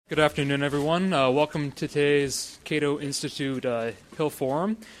Good afternoon, everyone. Welcome to today's Cato Institute Hill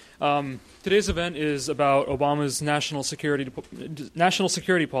Forum. Today's event is about Obama's national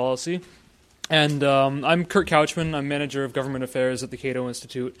security policy, and I'm Kurt Couchman. I'm manager of government affairs at the Cato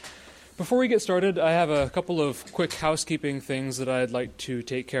Institute. Before we get started, I have a couple of quick housekeeping things that I'd like to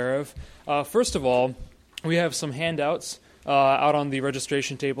take care of. First of all, we have some handouts out on the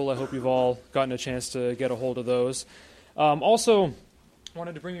registration table. I hope you've all gotten a chance to get a hold of those. Also,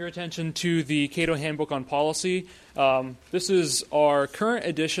 wanted to bring your attention to the Cato Handbook on Policy. This is our current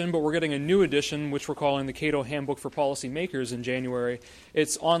edition, but we're getting a new edition, which we're calling the Cato Handbook for Policymakers in January.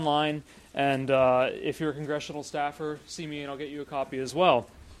 It's online, and if you're a congressional staffer, see me and I'll get you a copy as well.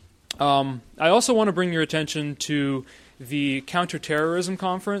 I also want to bring your attention to the Counterterrorism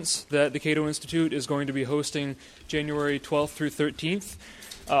Conference that the Cato Institute is going to be hosting January 12th through 13th.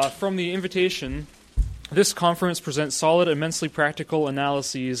 From the invitation, this conference presents solid, immensely practical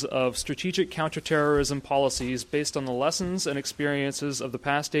analyses of strategic counterterrorism policies based on the lessons and experiences of the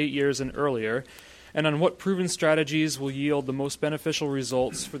past 8 years and earlier, and on what proven strategies will yield the most beneficial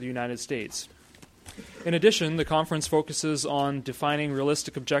results for the United States. In addition, the conference focuses on defining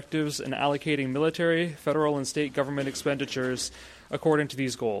realistic objectives and allocating military, federal, and state government expenditures according to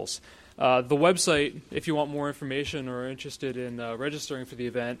these goals. The website, if you want more information or are interested in registering for the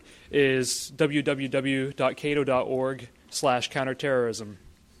event, is www.cato.org/counterterrorism.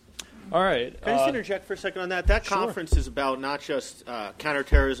 All right. Can I just interject for a second on that? That conference is about not just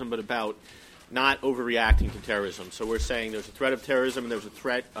counterterrorism, but about not overreacting to terrorism. So we're saying there's a threat of terrorism and there's a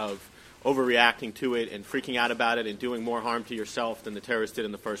threat of overreacting to it and freaking out about it and doing more harm to yourself than the terrorists did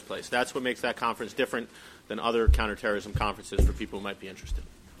in the first place. That's what makes that conference different than other counterterrorism conferences for people who might be interested.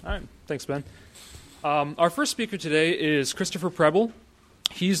 All right. Thanks, Ben. Our first speaker today is Christopher Preble.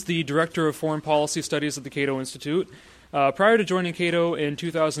 He's the Director of Foreign Policy Studies at the Cato Institute. Prior to joining Cato in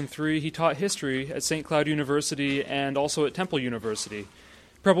 2003, he taught history at St. Cloud University and also at Temple University.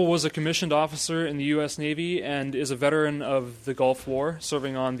 Preble was a commissioned officer in the U.S. Navy and is a veteran of the Gulf War,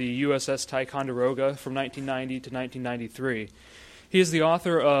 serving on the USS Ticonderoga from 1990 to 1993. He is the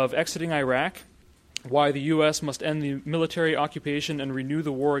author of Exiting Iraq, Why the U.S. Must End the Military Occupation and Renew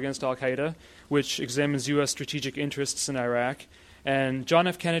the War Against Al-Qaeda, which examines U.S. strategic interests in Iraq, and John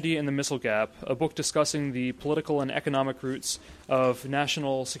F. Kennedy and the Missile Gap, a book discussing the political and economic roots of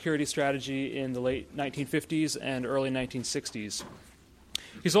national security strategy in the late 1950s and early 1960s.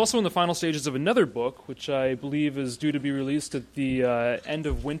 He's also in the final stages of another book, which I believe is due to be released at the end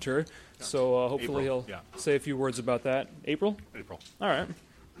of winter, so hopefully he'll say a few words about that. April? April. All right.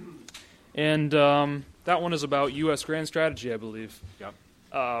 And that one is about U.S. grand strategy, I believe. Yep.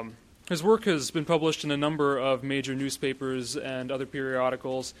 His work has been published in a number of major newspapers and other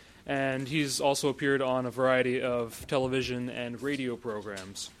periodicals, and he's also appeared on a variety of television and radio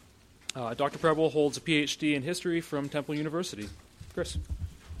programs. Dr. Preble holds a Ph.D. in history from Temple University. Chris.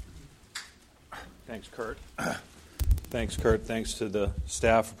 Thanks, Kurt. Thanks, Kurt. Thanks to the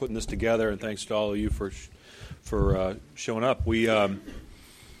staff for putting this together, and thanks to all of you for showing up. We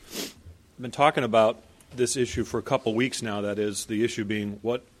been talking about this issue for a couple weeks now. That is, the issue being,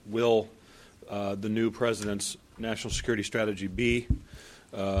 what will the new president's national security strategy be?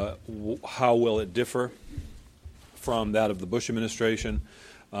 How will it differ from that of the Bush administration?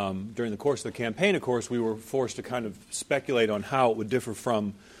 During the course of the campaign, of course, we were forced to kind of speculate on how it would differ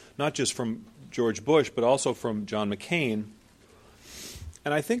from, not just from George Bush, but also from John McCain.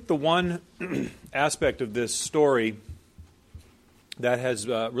 And I think the one aspect of this story that has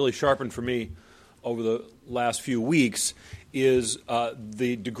really sharpened for me over the last few weeks is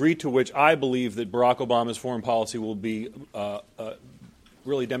the degree to which I believe that Barack Obama's foreign policy will be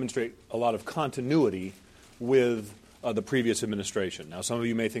really demonstrate a lot of continuity with the previous administration. Now, some of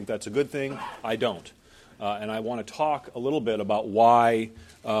you may think that's a good thing. I don't. And I want to talk a little bit about why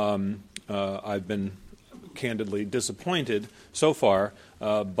I've been candidly disappointed so far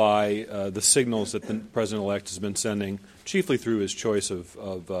by the signals that the president-elect has been sending, chiefly through his choice of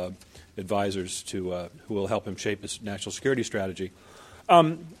advisors who will help him shape his national security strategy.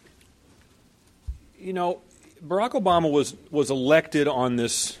 Barack Obama was elected on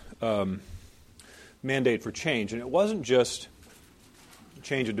this mandate for change, and it wasn't just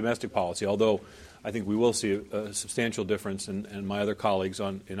change of domestic policy, although I think we will see a substantial difference, and my other colleagues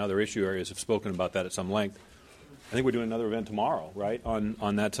in other issue areas have spoken about that at some length. I think we're doing another event tomorrow, right,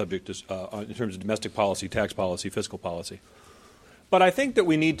 on that subject in terms of domestic policy, tax policy, fiscal policy. But I think that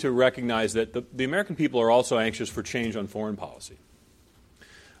we need to recognize that the American people are also anxious for change on foreign policy.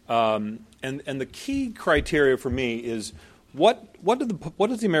 And the key criteria for me is what does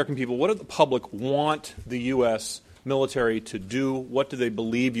the American people, what do the public want the U.S. military to do? What do they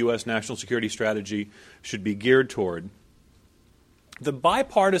believe U.S. national security strategy should be geared toward? The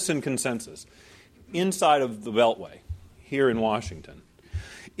bipartisan consensus inside of the Beltway here in Washington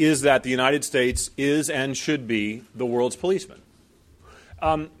is that the United States is and should be the world's policeman.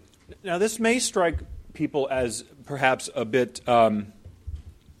 Now, this may strike people as perhaps a bit kind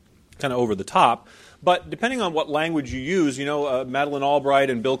of over the top, but depending on what language you use, Madeleine Albright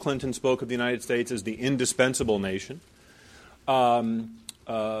and Bill Clinton spoke of the United States as the indispensable nation.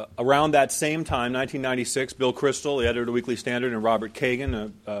 Around that same time, 1996, Bill Kristol, the editor of the Weekly Standard, and Robert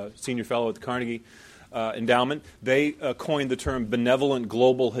Kagan, a senior fellow at the Carnegie Endowment, they coined the term benevolent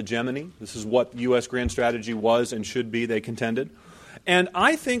global hegemony. This is what U.S. grand strategy was and should be, they contended. And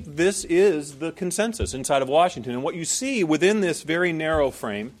I think this is the consensus inside of Washington. And what you see within this very narrow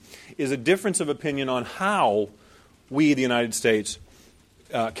frame is a difference of opinion on how we, the United States,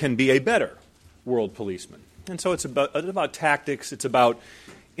 can be a better world policeman. And so it's about tactics. It's about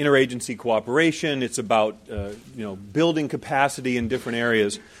interagency cooperation. It's about building capacity in different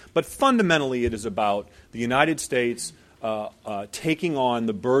areas. But fundamentally, it is about the United States taking on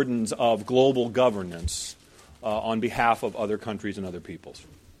the burdens of global governance on behalf of other countries and other peoples.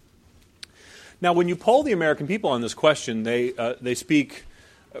 Now, when you poll the American people on this question, they speak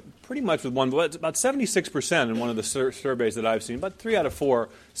pretty much with one voice. It's about 76% in one of the surveys that I've seen. About 3 out of 4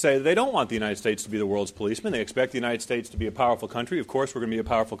 say that they don't want the United States to be the world's policeman. They expect the United States to be a powerful country. Of course, we're going to be a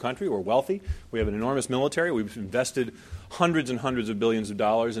powerful country. We're wealthy. We have an enormous military. We've invested hundreds and hundreds of billions of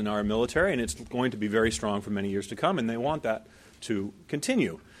dollars in our military, and it's going to be very strong for many years to come, and they want that to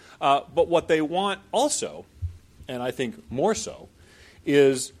continue. But what they want also, and I think more so,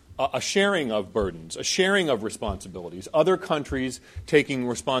 is a sharing of burdens, a sharing of responsibilities, other countries taking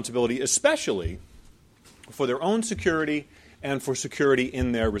responsibility, especially for their own security and for security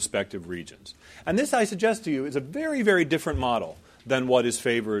in their respective regions. And this, I suggest to you, is a very, very different model than what is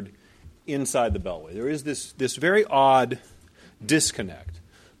favored inside the Beltway. There is this very odd disconnect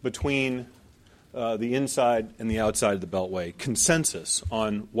between the inside and the outside of the Beltway consensus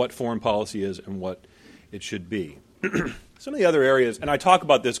on what foreign policy is and what it should be. Some of the other areas, and I talk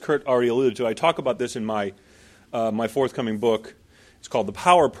about this, Kurt already alluded to, I talk about this in my forthcoming book. It's called The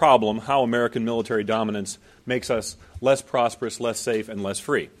Power Problem, How American Military Dominance Makes Us Less Prosperous, Less Safe, and Less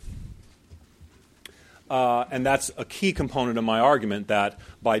Free. And that's a key component of my argument, that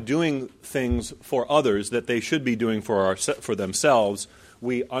by doing things for others that they should be doing for themselves,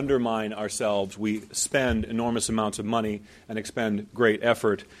 we undermine ourselves, we spend enormous amounts of money and expend great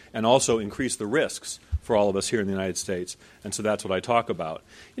effort, and also increase the risks for all of us here in the United States. And so that's what I talk about.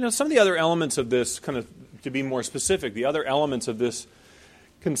 Some of the other elements of this, kind of to be more specific, the other elements of this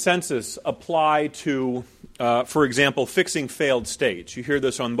consensus apply to, for example, fixing failed states. You hear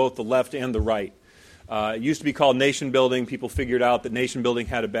this on both the left and the right. It used to be called nation building. People figured out that nation building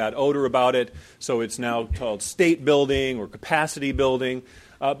had a bad odor about it, so it's now called state building or capacity building.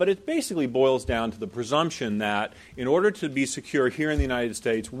 But it basically boils down to the presumption that in order to be secure here in the United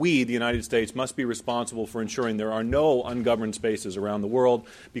States, we, the United States, must be responsible for ensuring there are no ungoverned spaces around the world,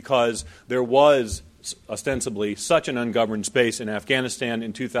 because there was ostensibly such an ungoverned space in Afghanistan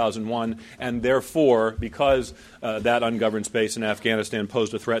in 2001, and therefore, because that ungoverned space in Afghanistan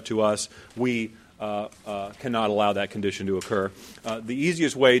posed a threat to us, we cannot allow that condition to occur. The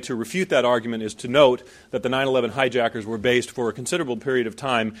easiest way to refute that argument is to note that the 9/11 hijackers were based for a considerable period of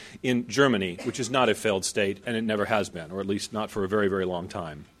time in Germany, which is not a failed state, and it never has been, or at least not for a very, very long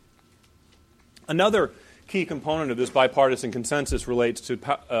time. Another key component of this bipartisan consensus relates to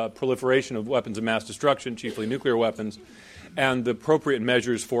proliferation of weapons of mass destruction, chiefly nuclear weapons, and the appropriate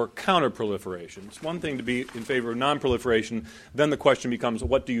measures for counter-proliferation. It's one thing to be in favor of non-proliferation. Then the question becomes,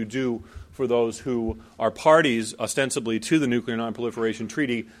 what do you do for those who are parties, ostensibly, to the Nuclear Non-Proliferation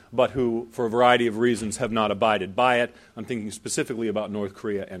Treaty, but who, for a variety of reasons, have not abided by it? I'm thinking specifically about North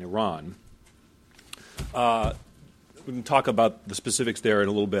Korea and Iran. We can talk about the specifics there in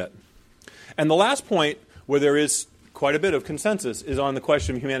a little bit. And the last point, where there is quite a bit of consensus, is on the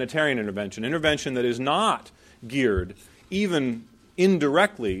question of humanitarian intervention that is not geared even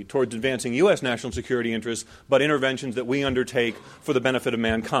indirectly towards advancing U.S. national security interests, but interventions that we undertake for the benefit of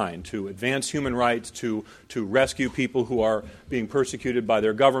mankind, to advance human rights, to rescue people who are being persecuted by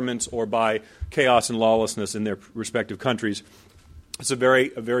their governments or by chaos and lawlessness in their respective countries. It's a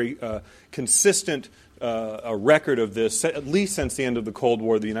very consistent record of this, at least since the end of the Cold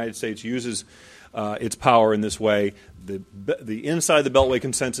War. The United States uses its power in this way. The inside the Beltway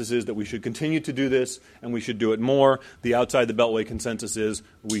consensus is that we should continue to do this and we should do it more. The outside the Beltway consensus is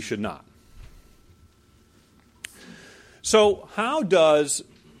we should not. So how does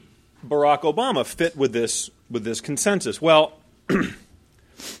Barack Obama fit with this with this consensus? Well,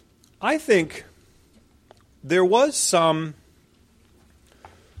 I think there was some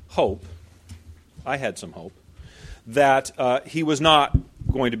hope. I had some hope that he was not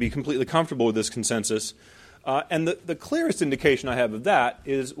going to be completely comfortable with this consensus. And the clearest indication I have of that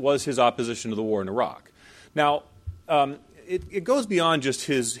was his opposition to the war in Iraq. Now, it goes beyond just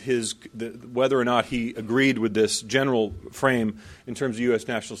whether or not he agreed with this general frame in terms of U.S.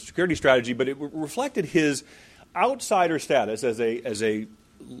 national security strategy, but it reflected his outsider status as a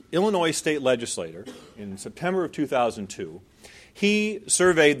Illinois state legislator in September of 2002. He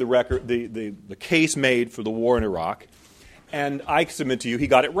surveyed the record, the case made for the war in Iraq, and I submit to you he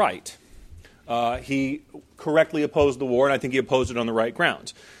got it right. He correctly opposed the war, and I think he opposed it on the right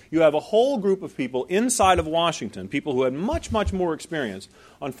grounds. You have a whole group of people inside of Washington, people who had much, much more experience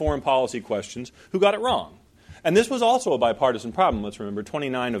on foreign policy questions, who got it wrong. And this was also a bipartisan problem. Let's remember,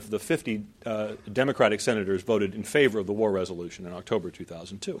 29 of the 50 Democratic senators voted in favor of the war resolution in October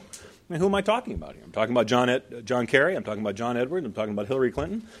 2002. I mean, who am I talking about here? I'm talking about John Kerry. I'm talking about John Edwards. I'm talking about Hillary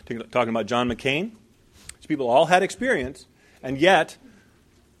Clinton. I'm talking about John McCain. These people all had experience, and yet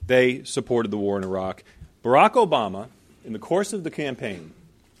they supported the war in Iraq. Barack Obama, in the course of the campaign,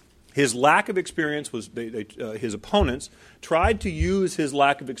 his lack of experience was his opponents tried to use his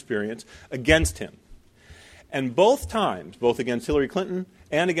lack of experience against him. And both times, both against Hillary Clinton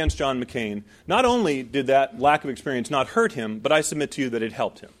and against John McCain, not only did that lack of experience not hurt him, but I submit to you that it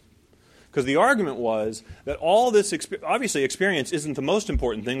helped him. Because the argument was that all this obviously experience isn't the most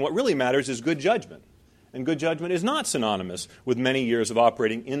important thing. What really matters is good judgment. And good judgment is not synonymous with many years of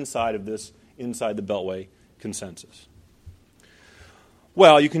operating inside the Beltway consensus.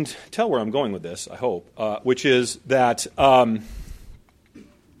 Well, you can tell where I'm going with this, I hope, which is that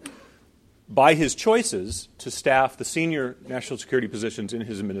by his choices to staff the senior national security positions in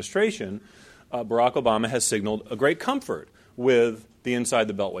his administration, Barack Obama has signaled a great comfort with the inside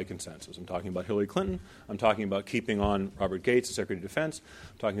the Beltway consensus. I'm talking about Hillary Clinton. I'm talking about keeping on Robert Gates as Secretary of Defense.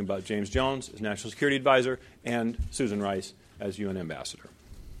 I'm talking about James Jones as National Security Advisor and Susan Rice as UN Ambassador.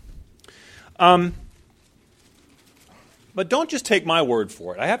 But don't just take my word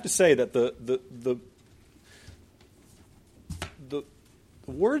for it. I have to say that the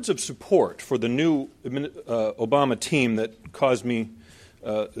words of support for the new Obama team that caused me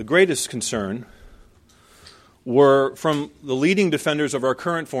the greatest concern were from the leading defenders of our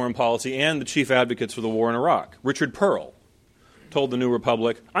current foreign policy and the chief advocates for the war in Iraq. Richard Pearl told the New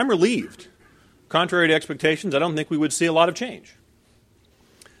Republic, "I'm relieved. Contrary to expectations, I don't think we would see a lot of change."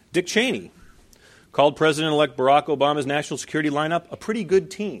 Dick Cheney called President-elect Barack Obama's national security lineup a pretty good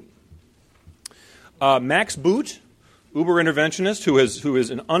team. Max Boot, Uber interventionist, who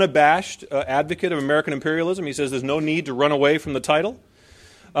is an unabashed advocate of American imperialism, he says there's no need to run away from the title.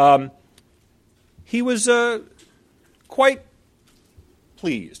 He was quite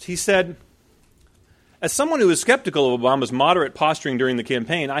pleased. He said, "As someone who is skeptical of Obama's moderate posturing during the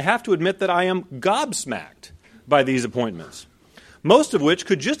campaign, I have to admit that I am gobsmacked by these appointments, most of which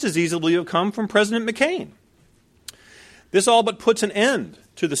could just as easily have come from President McCain. This all but puts an end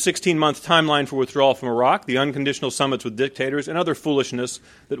to the 16-month timeline for withdrawal from Iraq, the unconditional summits with dictators, and other foolishness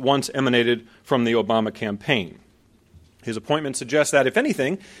that once emanated from the Obama campaign. His appointment suggests that, if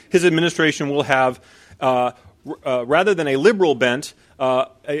anything, his administration will have, rather than a liberal bent,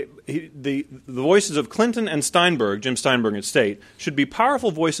 the voices of Clinton and Steinberg, Jim Steinberg at State, should be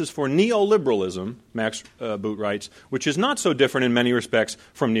powerful voices for neoliberalism," Max Boot writes, "which is not so different in many respects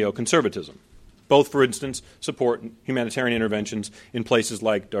from neoconservatism. Both, for instance, support humanitarian interventions in places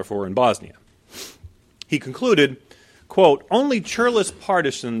like Darfur and Bosnia." He concluded, quote, "Only churlish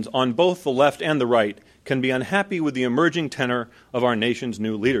partisans on both the left and the right can be unhappy with the emerging tenor of our nation's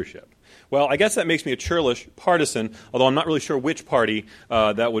new leadership." Well, I guess that makes me a churlish partisan, although I'm not really sure which party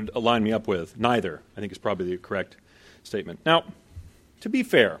that would align me up with. Neither, I think, is probably the correct statement. Now, to be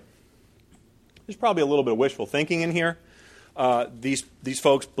fair, there's probably a little bit of wishful thinking in here. These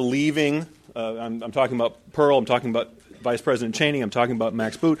folks believing, I'm talking about Pearl, I'm talking about Vice President Cheney, I'm talking about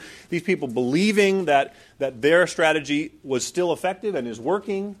Max Boot, these people believing that their strategy was still effective and is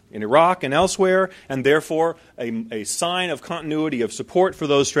working in Iraq and elsewhere, and therefore a sign of continuity of support for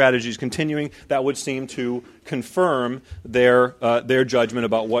those strategies continuing, that would seem to confirm their judgment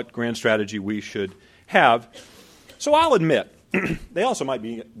about what grand strategy we should have. So I'll admit, they also might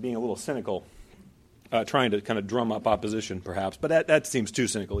be being a little cynical, trying to kind of drum up opposition perhaps, but that seems too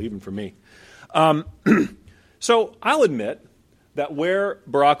cynical even for me. So I'll admit that where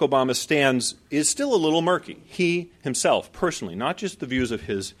Barack Obama stands is still a little murky. He himself, personally, not just the views of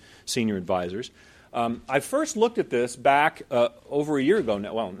his senior advisors, I first looked at this back over a year ago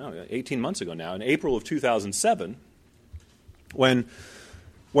now, 18 months ago now, in April of 2007, when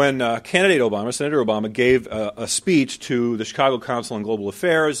candidate Obama, Senator Obama, gave a speech to the Chicago Council on Global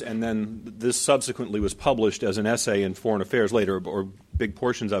Affairs, and then this subsequently was published as an essay in Foreign Affairs later, or big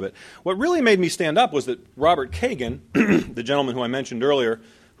portions of it. What really made me stand up was that Robert Kagan, the gentleman who I mentioned earlier,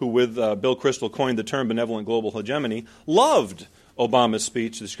 who with Bill Kristol coined the term benevolent global hegemony, loved Obama's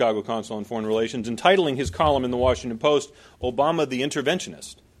speech to the Chicago Council on Foreign Relations, entitling his column in the Washington Post, "Obama the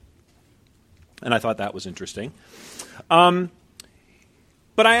Interventionist." And I thought that was interesting.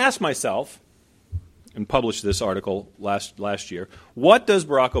 But I asked myself, and published this article last year, what does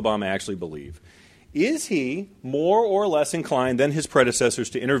Barack Obama actually believe? Is he more or less inclined than his predecessors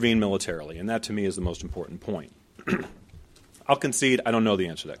to intervene militarily? And that, to me, is the most important point. I'll concede I don't know the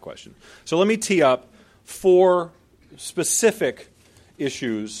answer to that question. So let me tee up 4 specific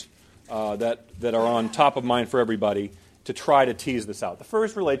issues that are on top of mind for everybody to try to tease this out. The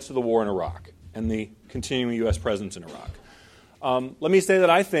first relates to the war in Iraq and the continuing U.S. presence in Iraq. Let me say that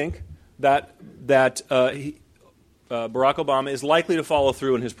I think that Barack Obama is likely to follow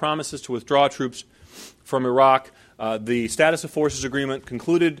through in his promises to withdraw troops from Iraq. The status of forces agreement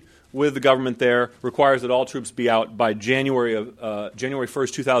concluded with the government there requires that all troops be out by January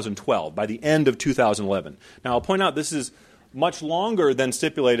 1st, 2012, by the end of 2011. Now, I'll point out this is much longer than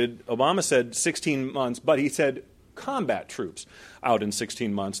stipulated. Obama said 16 months, but he said combat troops out in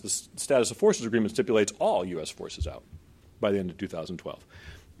 16 months. The status of forces agreement stipulates all U.S. forces out by the end of 2012.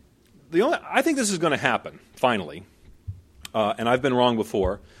 I think this is going to happen, finally, and I've been wrong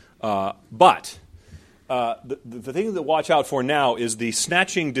before, but the thing to watch out for now is the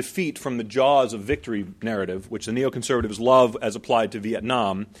snatching defeat from the jaws of victory narrative, which the neoconservatives love as applied to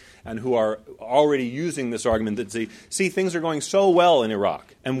Vietnam, and who are already using this argument that see things are going so well in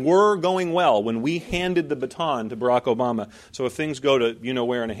Iraq, and were going well when we handed the baton to Barack Obama. So if things go to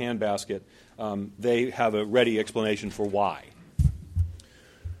where in a handbasket, they have a ready explanation for why.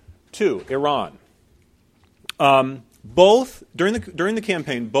 2, Iran. Both during the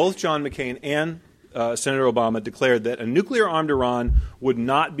campaign, both John McCain and Senator Obama declared that a nuclear-armed Iran would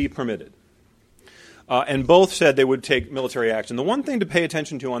not be permitted. And both said they would take military action. The one thing to pay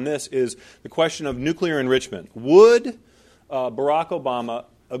attention to on this is the question of nuclear enrichment. Would Barack Obama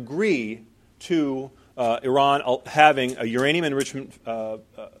agree to Iran having a uranium enrichment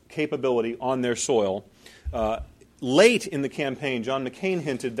capability on their soil? Late in the campaign, John McCain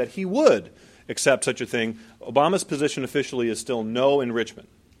hinted that he would accept such a thing. Obama's position officially is still no enrichment.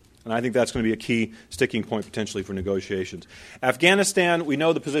 And I think that's going to be a key sticking point potentially for negotiations. Afghanistan, we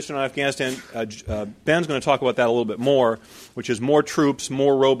know the position on Afghanistan. Ben's going to talk about that a little bit more, which is more troops,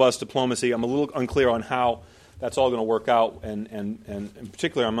 more robust diplomacy. I'm a little unclear on how that's all going to work out, and in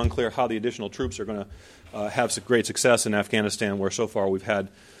particular I'm unclear how the additional troops are going to have some great success in Afghanistan, where so far we've had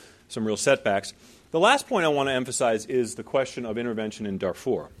some real setbacks. The last point I want to emphasize is the question of intervention in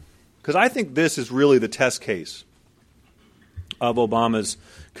Darfur, because I think this is really the test case of Obama's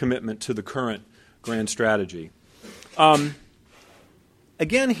commitment to the current grand strategy.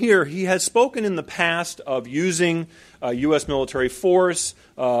 Again here, he has spoken in the past of using U.S. military force,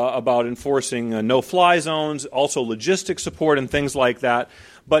 about enforcing no-fly zones, also logistics support and things like that.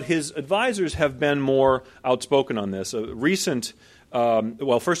 But his advisors have been more outspoken on this. First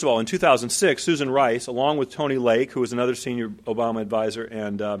of all, in 2006, Susan Rice, along with Tony Lake, who was another senior Obama advisor,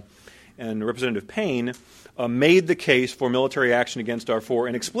 and Representative Payne, made the case for military action against Darfur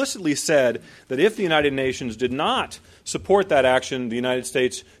and explicitly said that if the United Nations did not support that action, the United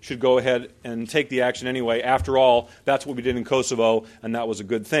States should go ahead and take the action anyway. After all, that's what we did in Kosovo, and that was a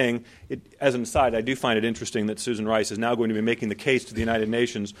good thing. As an aside, I do find it interesting that Susan Rice is now going to be making the case to the United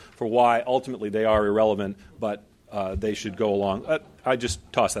Nations for why ultimately they are irrelevant, but they should go along. I just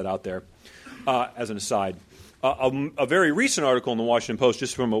toss that out there as an aside. A very recent article in the Washington Post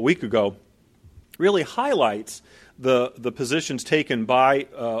just from a week ago really highlights the positions taken by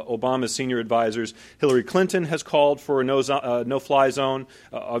Obama's senior advisors. Hillary Clinton has called for a no-fly zone.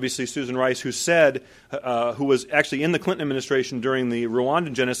 Obviously, Susan Rice, who was actually in the Clinton administration during the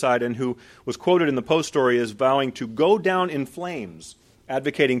Rwandan genocide and who was quoted in the Post story as vowing to go down in flames,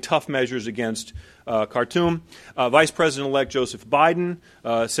 advocating tough measures against Khartoum. Vice President-elect Joseph Biden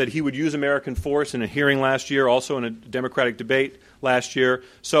said he would use American force in a hearing last year, also in a Democratic debate last year.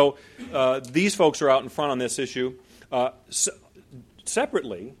 So these folks are out in front on this issue.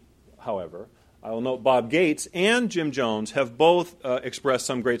 Separately, however, I will note Bob Gates and Jim Jones have both expressed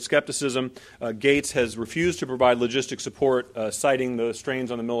some great skepticism. Gates has refused to provide logistic support, citing the strains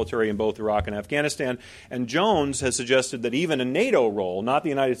on the military in both Iraq and Afghanistan. And Jones has suggested that even a NATO role, not the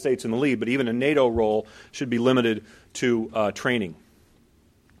United States in the lead, but even a NATO role should be limited to training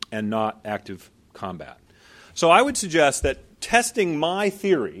and not active combat. So I would suggest that testing my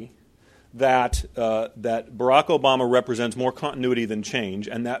theory that Barack Obama represents more continuity than change,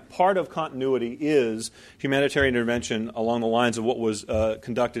 and that part of continuity is humanitarian intervention along the lines of what was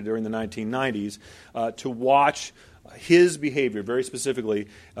conducted during the 1990s, to watch his behavior very specifically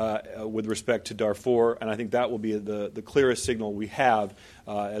with respect to Darfur, and I think that will be the clearest signal we have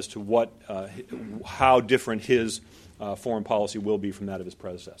as to how different his foreign policy will be from that of his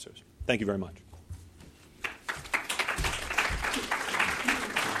predecessors. Thank you very much.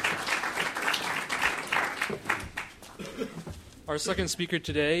 Our second speaker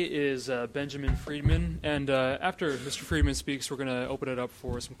today is Benjamin Friedman, and after Mr. Friedman speaks, we're going to open it up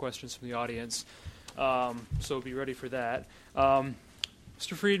for some questions from the audience, so be ready for that.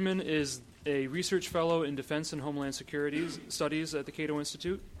 Mr. Friedman is a research fellow in Defense and Homeland Security Studies at the Cato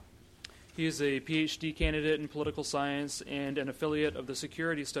Institute. He is a PhD candidate in political science and an affiliate of the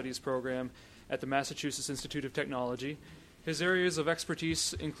Security Studies program at the Massachusetts Institute of Technology. His areas of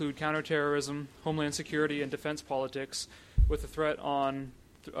expertise include counterterrorism, homeland security, and defense politics, with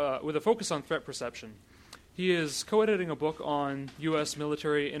a focus on threat perception. He is co-editing a book on U.S.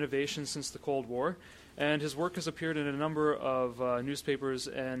 military innovation since the Cold War, and his work has appeared in a number of newspapers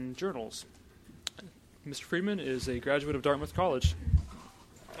and journals. Mr. Friedman is a graduate of Dartmouth College.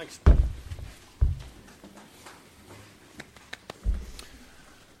 Thanks.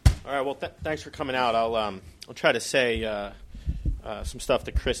 All right. Well, thanks for coming out. I'll try to say some stuff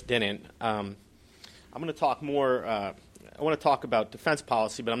that Chris didn't. I'm going to talk more. I want to talk about defense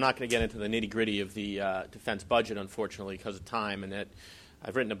policy, but I'm not going to get into the nitty-gritty of the defense budget, unfortunately, because of time. And that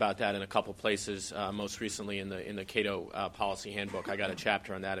I've written about that in a couple places. Most recently, in the Cato Policy Handbook, I got a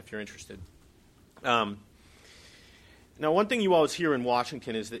chapter on that if you're interested. Now, one thing you always hear in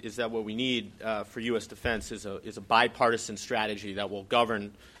Washington is that what we need for U.S. defense is a bipartisan strategy that will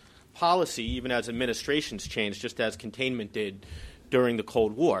govern policy, even as administrations change, just as containment did during the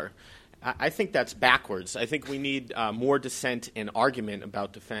Cold War. I think that's backwards. I think we need more dissent and argument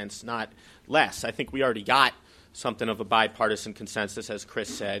about defense, not less. I think we already got something of a bipartisan consensus, as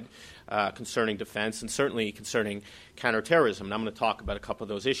Chris said, concerning defense and certainly concerning counterterrorism. And I'm going to talk about a couple of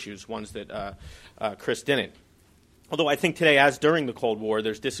those issues, ones that Chris didn't. Although I think today, as during the Cold War,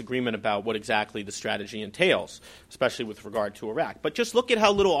 there's disagreement about what exactly the strategy entails, especially with regard to Iraq. But just look at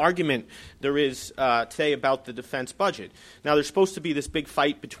how little argument there is today about the defense budget. Now, there's supposed to be this big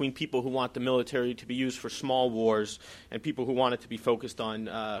fight between people who want the military to be used for small wars and people who want it to be focused on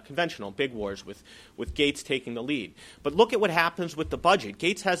conventional, big wars, with Gates taking the lead. But look at what happens with the budget.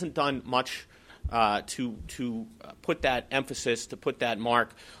 Gates hasn't done much to put that emphasis, to put that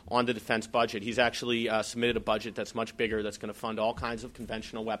mark on the defense budget. He's actually submitted a budget that's much bigger, that's going to fund all kinds of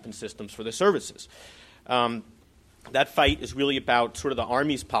conventional weapon systems for the services. That fight is really about sort of the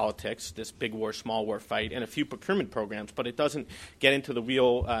Army's politics, this big war, small war fight, and a few procurement programs, but it doesn't get into the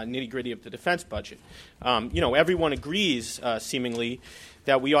real nitty-gritty of the defense budget. Everyone agrees, seemingly,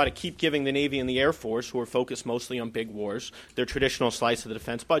 that we ought to keep giving the Navy and the Air Force, who are focused mostly on big wars, their traditional slice of the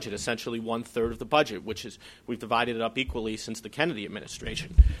defense budget, essentially 1/3 of the budget, which is we've divided it up equally since the Kennedy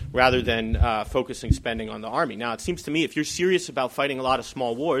administration, rather than focusing spending on the Army. Now, it seems to me if you're serious about fighting a lot of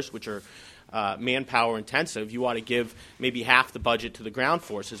small wars, which are manpower intensive, you ought to give maybe half the budget to the ground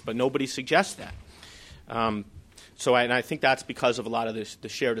forces, but nobody suggests that. I think that's because of a lot of the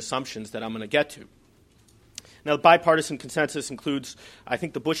shared assumptions that I'm going to get to. Now, the bipartisan consensus includes, I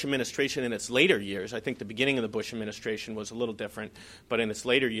think, the Bush administration in its later years. I think the beginning of the Bush administration was a little different, but in its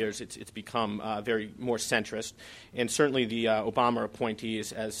later years, it's become very more centrist, and certainly the Obama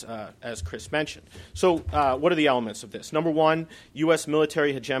appointees, as Chris mentioned. So what are the elements of this? Number one, U.S.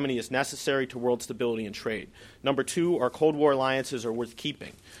 military hegemony is necessary to world stability and trade. Number two, our Cold War alliances are worth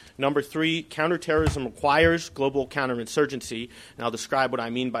keeping. Number three, counterterrorism requires global counterinsurgency, and I'll describe what I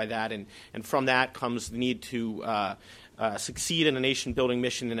mean by that, and from that comes the need to succeed in a nation-building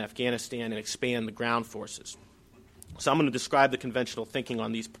mission in Afghanistan and expand the ground forces. So I'm going to describe the conventional thinking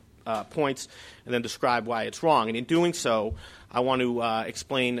on these points and then describe why it's wrong. And in doing so, I want to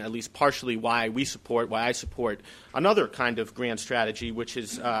explain at least partially why I support another kind of grand strategy, which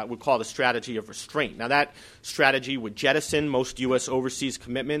is we call the strategy of restraint. Now, that strategy would jettison most U.S. overseas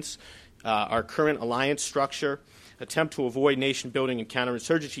commitments, our current alliance structure, attempt to avoid nation-building and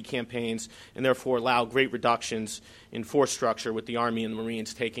counterinsurgency campaigns, and therefore allow great reductions in force structure with the Army and the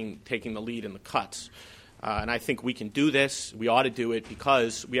Marines taking the lead in the cuts. And I think we can do this. We ought to do it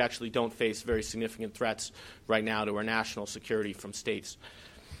because we actually don't face very significant threats right now to our national security from states.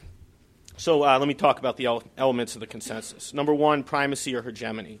 So let me talk about the elements of the consensus. Number one, primacy or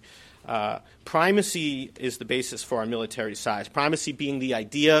hegemony. Primacy is the basis for our military size. Primacy being the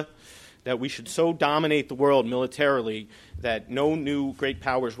idea that we should so dominate the world militarily that no new great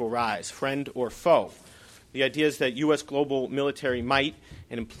powers will rise, friend or foe. The idea is that U.S. global military might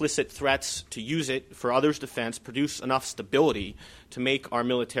and implicit threats to use it for others' defense produce enough stability to make our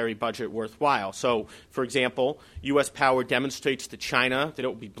military budget worthwhile. So, for example, U.S. power demonstrates to China that it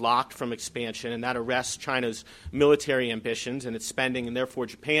will be blocked from expansion, and that arrests China's military ambitions and its spending, and therefore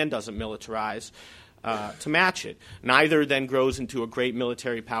Japan doesn't militarize to match it. Neither then grows into a great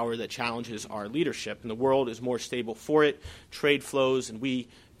military power that challenges our leadership, and the world is more stable for it, trade flows, and we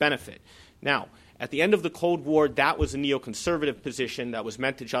benefit. Now, at the end of the Cold War, that was a neoconservative position that was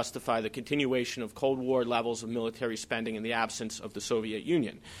meant to justify the continuation of Cold War levels of military spending in the absence of the Soviet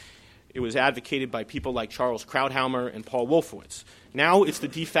Union. It was advocated by people like Charles Krauthammer and Paul Wolfowitz. Now it's the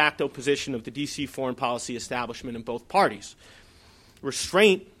de facto position of the D.C. foreign policy establishment in both parties.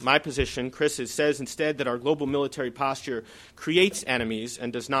 Restraint, my position, Chris's, says instead that our global military posture creates enemies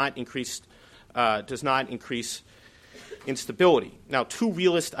and does not increase instability. Now, two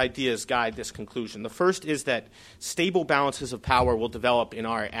realist ideas guide this conclusion. The first is that stable balances of power will develop in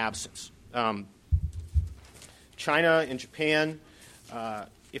our absence. China and Japan,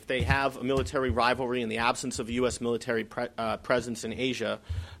 if they have a military rivalry in the absence of a U.S. military presence in Asia,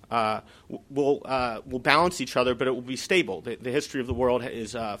 will balance each other, but it will be stable. The history of the world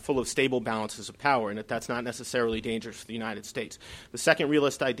is full of stable balances of power, and that's not necessarily dangerous for the United States. The second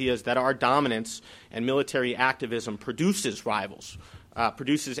realist idea is that our dominance and military activism produces rivals,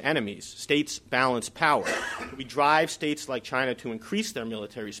 produces enemies. States balance power. We drive states like China to increase their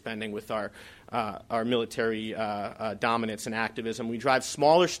military spending with our military dominance and activism. We drive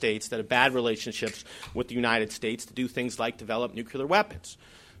smaller states that have bad relationships with the United States to do things like develop nuclear weapons.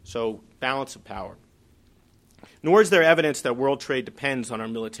 So, balance of power. Nor is there evidence that world trade depends on our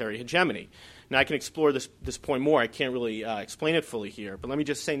military hegemony. Now, I can explore this point more. I can't really explain it fully here. But let me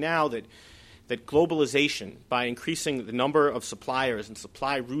just say now that globalization, by increasing the number of suppliers and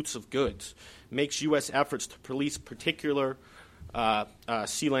supply routes of goods, makes U.S. efforts to police particular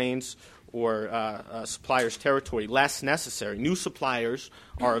sea lanes or suppliers' territory less necessary. New suppliers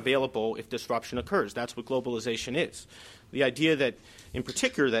are available if disruption occurs. That's what globalization is. The idea that, in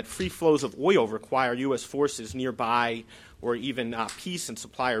particular, that free flows of oil require U.S. forces nearby or even peace and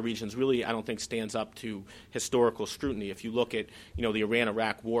supplier regions really, I don't think, stands up to historical scrutiny. If you look at, the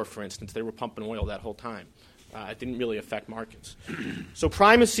Iran-Iraq war, for instance, they were pumping oil that whole time. It didn't really affect markets. So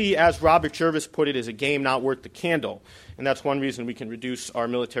primacy, as Robert Jervis put it, is a game not worth the candle, and that's one reason we can reduce our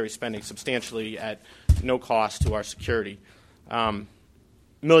military spending substantially at no cost to our security.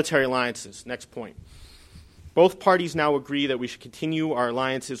 Military alliances, next point. Both parties now agree that we should continue our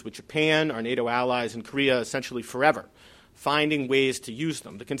alliances with Japan, our NATO allies, and Korea essentially forever, finding ways to use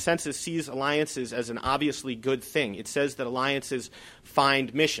them. The consensus sees alliances as an obviously good thing. It says that alliances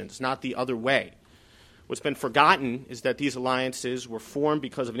find missions, not the other way. What's been forgotten is that these alliances were formed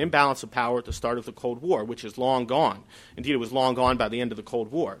because of an imbalance of power at the start of the Cold War, which is long gone. Indeed, it was long gone by the end of the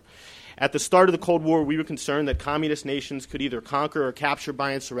Cold War. At the start of the Cold War, we were concerned that communist nations could either conquer or capture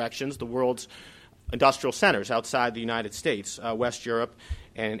by insurrections the world's industrial centers outside the United States, West Europe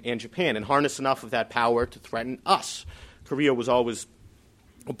and Japan, and harness enough of that power to threaten us. Korea was always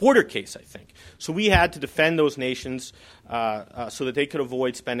a border case, I think. So we had to defend those nations so that they could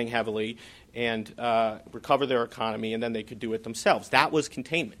avoid spending heavily and recover their economy, and then they could do it themselves. That was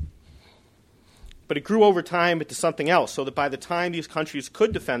containment. But it grew over time into something else, so that by the time these countries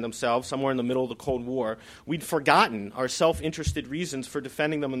could defend themselves, somewhere in the middle of the Cold War, we'd forgotten our self-interested reasons for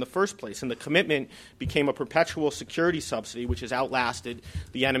defending them in the first place, and the commitment became a perpetual security subsidy which has outlasted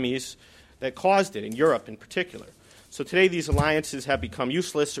the enemies that caused it, in Europe in particular. So today these alliances have become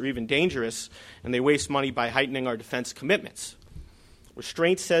useless or even dangerous, and they waste money by heightening our defense commitments.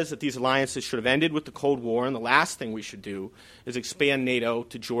 Restraint says that these alliances should have ended with the Cold War, and the last thing we should do is expand NATO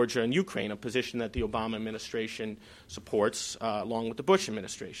to Georgia and Ukraine, a position that the Obama administration supports, along with the Bush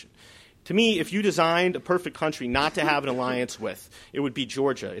administration. To me, if you designed a perfect country not to have an alliance with, it would be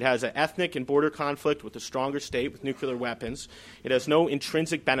Georgia. It has an ethnic and border conflict with a stronger state with nuclear weapons. It has no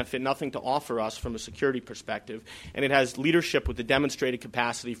intrinsic benefit, nothing to offer us from a security perspective, and it has leadership with a demonstrated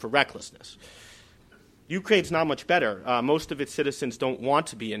capacity for recklessness. Ukraine's not much better. Most of its citizens don't want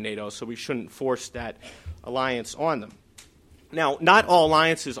to be in NATO, so we shouldn't force that alliance on them. Now, not all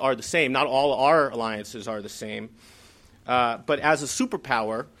alliances are the same. Not all our alliances are the same. But as a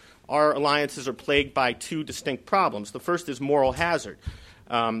superpower, our alliances are plagued by two distinct problems. The first is moral hazard,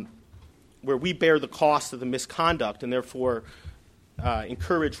 where we bear the cost of the misconduct and therefore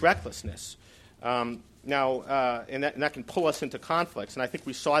encourage recklessness. And that can pull us into conflicts. And I think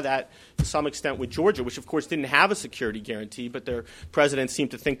we saw that to some extent with Georgia, which, of course, didn't have a security guarantee, but their president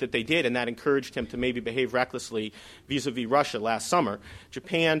seemed to think that they did, and that encouraged him to maybe behave recklessly vis-a-vis Russia last summer.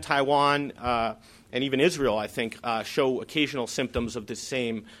 Japan, Taiwan, and even Israel, I think, show occasional symptoms of this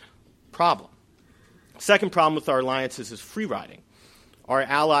same problem. Second problem with our alliances is free riding. Our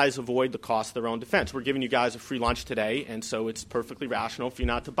allies avoid the cost of their own defense. We're giving you guys a free lunch today, and so it's perfectly rational for you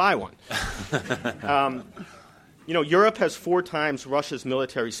not to buy one. Europe has 4 times Russia's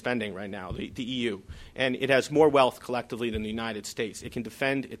military spending right now, the EU, and it has more wealth collectively than the United States. It can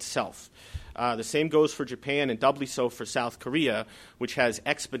defend itself. The same goes for Japan, and doubly so for South Korea, which has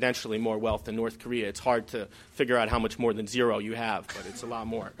exponentially more wealth than North Korea. It's hard to figure out how much more than 0 you have, but it's a lot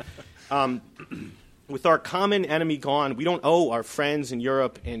more. With our common enemy gone, we don't owe our friends in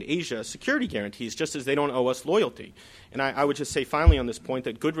Europe and Asia security guarantees, just as they don't owe us loyalty. And I would just say finally on this point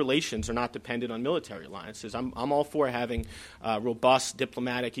that good relations are not dependent on military alliances. I'm all for having robust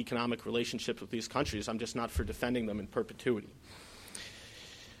diplomatic, economic relationships with these countries. I'm just not for defending them in perpetuity.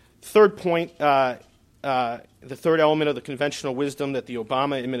 Third point, the third element of the conventional wisdom that the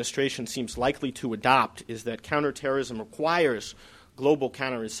Obama administration seems likely to adopt is that counterterrorism requires global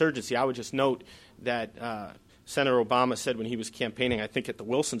counterinsurgency. I would just note that Senator Obama said when he was campaigning, I think at the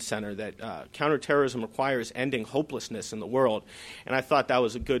Wilson Center, that counterterrorism requires ending hopelessness in the world. And I thought that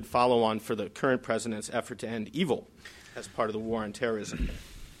was a good follow-on for the current president's effort to end evil as part of the war on terrorism.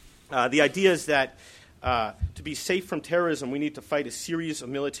 The idea is that to be safe from terrorism, we need to fight a series of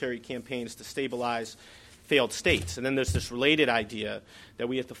military campaigns to stabilize failed states. And then there's this related idea that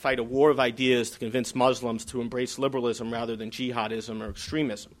we have to fight a war of ideas to convince Muslims to embrace liberalism rather than jihadism or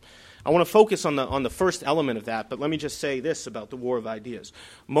extremism. I want to focus on the first element of that, but let me just say this about the war of ideas.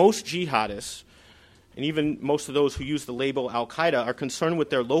 Most jihadists, and even most of those who use the label al-Qaeda, are concerned with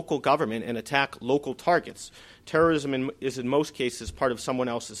their local government and attack local targets. Terrorism is in most cases part of someone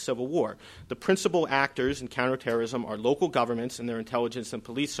else's civil war. The principal actors in counterterrorism are local governments and their intelligence and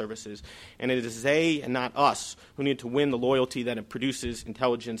police services, and it is they and not us who need to win the loyalty that it produces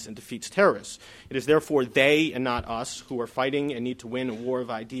intelligence and defeats terrorists. It is therefore they and not us who are fighting and need to win a war of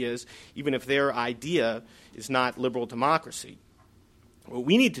ideas, even if their idea is not liberal democracy. What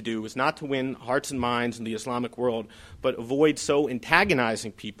we need to do is not to win hearts and minds in the Islamic world, but avoid so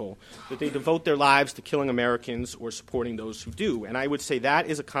antagonizing people that they devote their lives to killing Americans or supporting those who do. And I would say that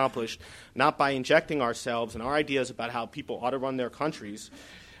is accomplished not by injecting ourselves and our ideas about how people ought to run their countries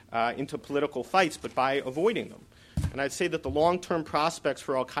into political fights, but by avoiding them. And I'd say that the long-term prospects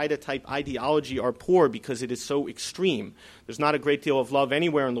for al-Qaeda-type ideology are poor because it is so extreme. There's not a great deal of love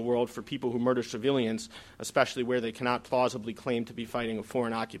anywhere in the world for people who murder civilians, especially where they cannot plausibly claim to be fighting a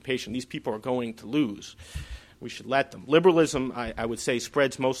foreign occupation. These people are going to lose. We should let them. Liberalism, I would say,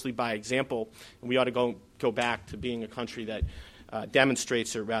 spreads mostly by example, and we ought to go back to being a country that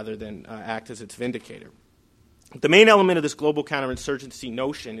demonstrates it rather than act as its vindicator. The main element of this global counterinsurgency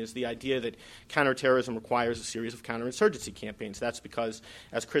notion is the idea that counterterrorism requires a series of counterinsurgency campaigns. That's because,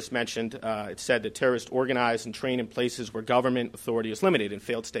 as Chris mentioned, it said that terrorists organize and train in places where government authority is limited in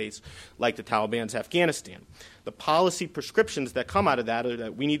failed states like the Taliban's Afghanistan. The policy prescriptions that come out of that are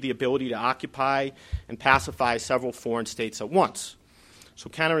that we need the ability to occupy and pacify several foreign states at once. So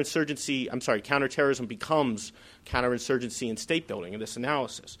counterterrorism becomes counterinsurgency and state building in this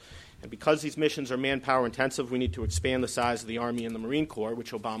analysis. And because these missions are manpower intensive, we need to expand the size of the Army and the Marine Corps,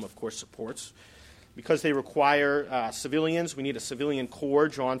 which Obama, of course, supports. Because they require civilians, we need a civilian corps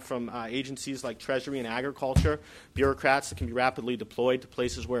drawn from agencies like Treasury and Agriculture, bureaucrats that can be rapidly deployed to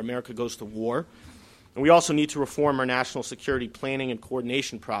places where America goes to war. And we also need to reform our national security planning and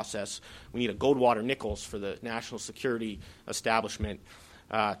coordination process. We need a Goldwater-Nichols for the national security establishment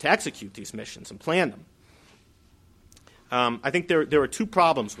to execute these missions and plan them. I think there are two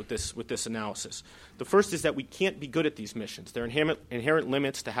problems with this analysis. The first is that we can't be good at these missions. There are inherent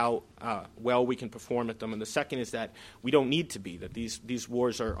limits to how well we can perform at them. And the second is that we don't need to be, that these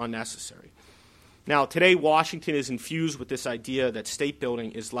wars are unnecessary. Now, today, Washington is infused with this idea that state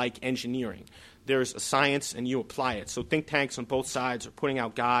building is like engineering. There's a science, and you apply it. So think tanks on both sides are putting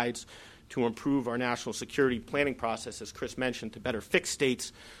out guides to improve our national security planning process, as Chris mentioned, to better fix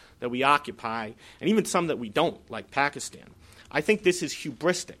states that we occupy, and even some that we don't, like Pakistan. I think this is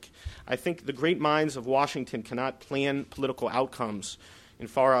hubristic. I think the great minds of Washington cannot plan political outcomes in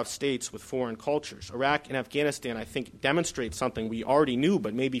far-off states with foreign cultures. Iraq and Afghanistan, I think, demonstrate something we already knew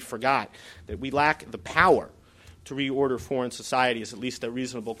but maybe forgot, that we lack the power to reorder foreign societies, at least at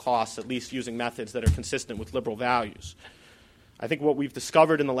reasonable costs, at least using methods that are consistent with liberal values. I think what we've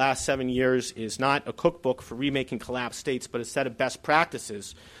discovered in the last 7 years is not a cookbook for remaking collapsed states, but a set of best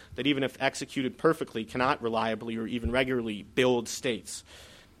practices that, even if executed perfectly, cannot reliably or even regularly build states.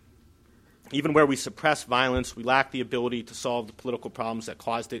 Even where we suppress violence, we lack the ability to solve the political problems that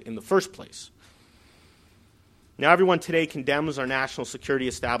caused it in the first place. Now, everyone today condemns our national security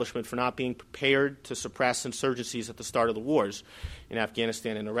establishment for not being prepared to suppress insurgencies at the start of the wars in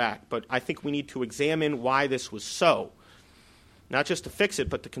Afghanistan and Iraq. But I think we need to examine why this was so, not just to fix it,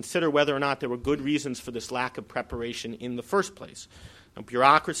 but to consider whether or not there were good reasons for this lack of preparation in the first place. Now,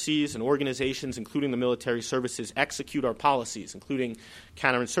 bureaucracies and organizations, including the military services, execute our policies, including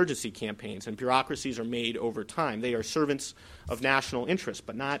counterinsurgency campaigns, and bureaucracies are made over time. They are servants of national interest,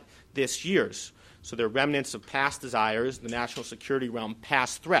 but not this year's. So they're remnants of past desires, the national security realm,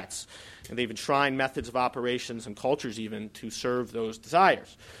 past threats, and they've enshrined methods of operations and cultures even to serve those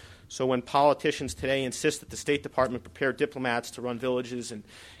desires. So when politicians today insist that the State Department prepare diplomats to run villages in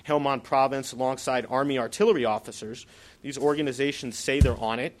Helmand province alongside Army artillery officers, these organizations say they're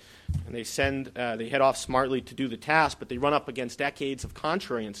on it, and they head off smartly to do the task, but they run up against decades of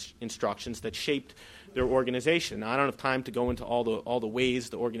contrary instructions that shaped their organization. Now, I don't have time to go into all the ways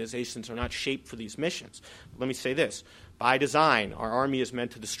the organizations are not shaped for these missions. But let me say this. By design, our Army is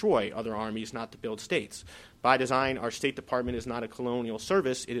meant to destroy other armies, not to build states. By design, our State Department is not a colonial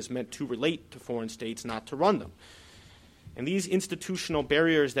service. It is meant to relate to foreign states, not to run them. And these institutional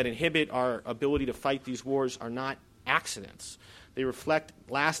barriers that inhibit our ability to fight these wars are not accidents. They reflect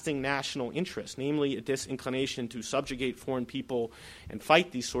lasting national interest, namely a disinclination to subjugate foreign people and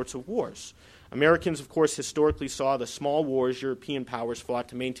fight these sorts of wars. Americans, of course, historically saw the small wars European powers fought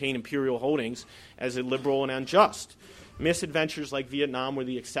to maintain imperial holdings as illiberal and unjust. Misadventures like Vietnam were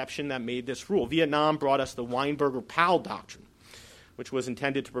the exception that made this rule. Vietnam brought us the Weinberger-Powell Doctrine, which was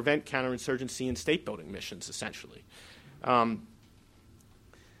intended to prevent counterinsurgency and state-building missions, essentially. The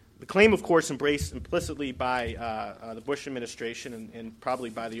claim, of course, embraced implicitly by the Bush administration and probably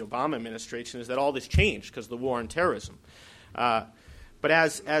by the Obama administration is that all this changed because of the war on terrorism. But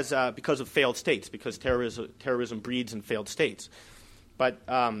because of failed states, because terrorism breeds in failed states. But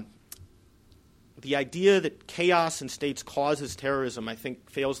the idea that chaos in states causes terrorism, I think,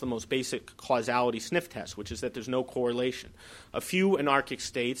 fails the most basic causality sniff test, which is that there's no correlation. A few anarchic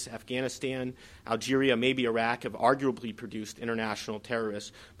states, Afghanistan, Algeria, maybe Iraq, have arguably produced international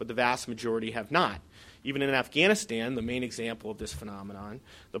terrorists, but the vast majority have not. Even in Afghanistan, the main example of this phenomenon,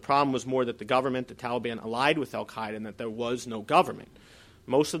 the problem was more that the government, the Taliban, allied with al-Qaeda and that there was no government.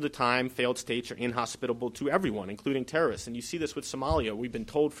 Most of the time, failed states are inhospitable to everyone, including terrorists. And you see this with Somalia. We've been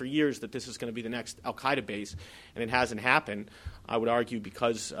told for years that this is going to be the next al-Qaeda base, and it hasn't happened, I would argue,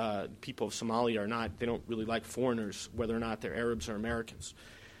 because people of Somalia they don't really like foreigners, whether or not they're Arabs or Americans.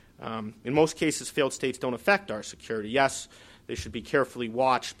 In most cases, failed states don't affect our security. Yes, they should be carefully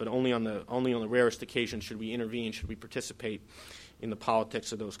watched, but only on the rarest occasion should we intervene, should we participate in the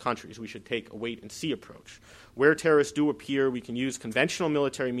politics of those countries. We should take a wait-and-see approach. Where terrorists do appear, we can use conventional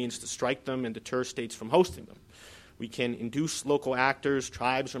military means to strike them and deter states from hosting them. We can induce local actors,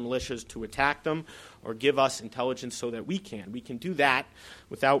 tribes, or militias to attack them or give us intelligence so that we can. We can do that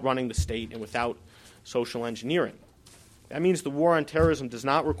without running the state and without social engineering. That means the war on terrorism does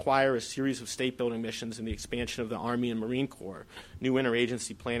not require a series of state-building missions and the expansion of the Army and Marine Corps, new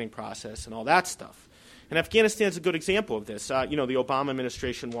interagency planning process, and all that stuff. And Afghanistan is a good example of this. The Obama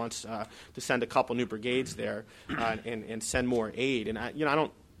administration wants to send a couple new brigades there and send more aid. And I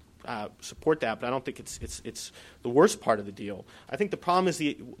don't support that, but I don't think it's the worst part of the deal. I think the problem is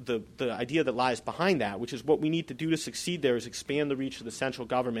the idea that lies behind that, which is what we need to do to succeed there is expand the reach of the central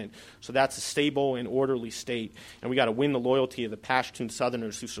government so that's a stable and orderly state, and we got to win the loyalty of the Pashtun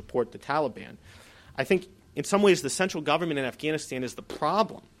Southerners who support the Taliban. I think in some ways the central government in Afghanistan is the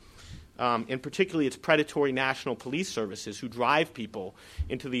problem. And particularly its predatory national police services who drive people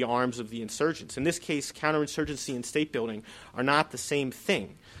into the arms of the insurgents. In this case, counterinsurgency and state building are not the same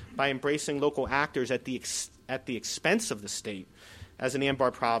thing. By embracing local actors at the expense of the state, as in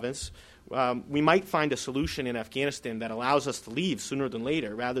Anbar province, we might find a solution in Afghanistan that allows us to leave sooner than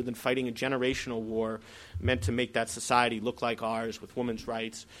later, rather than fighting a generational war meant to make that society look like ours with women's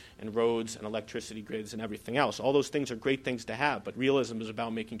rights and roads and electricity grids and everything else. All those things are great things to have, but realism is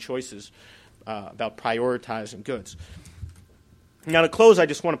about making choices, about prioritizing goods. Now, to close, I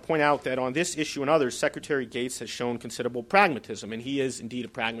just want to point out that on this issue and others, Secretary Gates has shown considerable pragmatism, and he is indeed a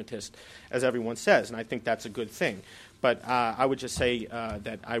pragmatist, as everyone says, and I think that's a good thing. But I would just say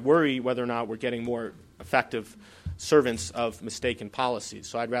that I worry whether or not we're getting more effective servants of mistaken policies.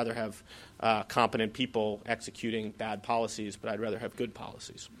 So I'd rather have competent people executing bad policies, but I'd rather have good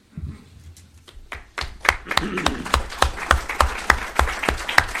policies.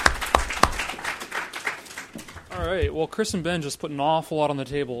 All right. Well, Chris and Ben just put an awful lot on the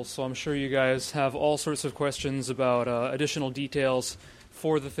table, so I'm sure you guys have all sorts of questions about additional details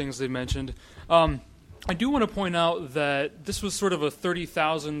for the things they mentioned. I do want to point out that this was sort of a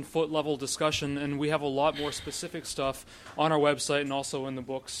 30,000-foot level discussion, and we have a lot more specific stuff on our website and also in the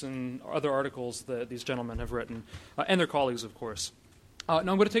books and other articles that these gentlemen have written, and their colleagues, of course. Now I'm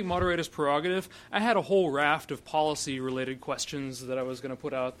going to take moderator's prerogative. I had a whole raft of policy-related questions that I was going to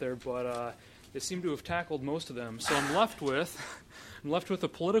put out there, but they seem to have tackled most of them. So I'm left with a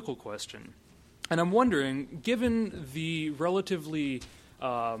political question. And I'm wondering, given the relatively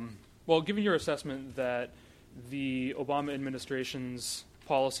given your assessment that the Obama administration's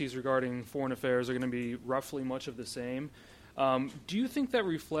policies regarding foreign affairs are going to be roughly much of the same, do you think that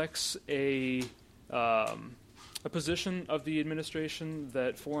reflects a position of the administration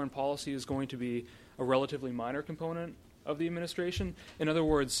that foreign policy is going to be a relatively minor component of the administration? In other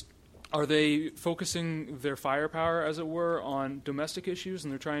words, are they focusing their firepower, as it were, on domestic issues,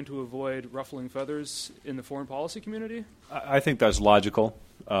 and they're trying to avoid ruffling feathers in the foreign policy community? I think that's logical.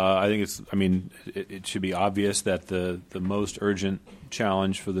 It should be obvious that the most urgent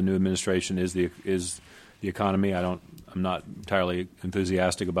challenge for the new administration is the economy. I'm not entirely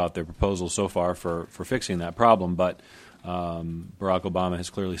enthusiastic about their proposals so far for fixing that problem, but Barack Obama has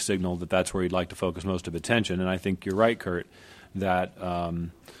clearly signaled that that's where he'd like to focus most of attention. And I think you're right, Kurt, that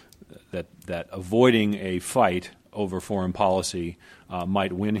that avoiding a fight over foreign policy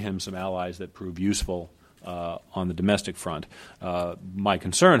might win him some allies that prove useful on the domestic front. My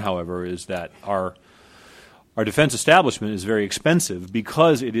concern, however, is that our defense establishment is very expensive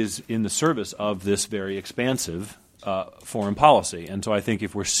because it is in the service of this very expansive foreign policy. And so I think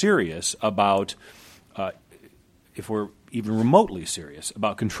if we're serious about, if we're even remotely serious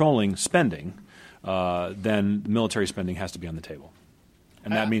about controlling spending, then military spending has to be on the table.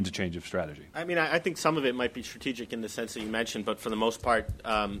 And that means a change of strategy. I think some of it might be strategic in the sense that you mentioned, but for the most part,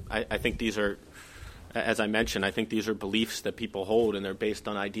 I think these are, as I mentioned, I think these are beliefs that people hold, and they're based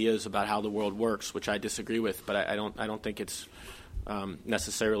on ideas about how the world works, which I disagree with. But I don't think it's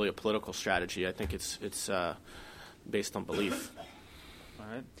necessarily a political strategy. I think it's based on belief. All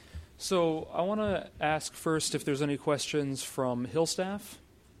right. So I want to ask first if there's any questions from Hill staff.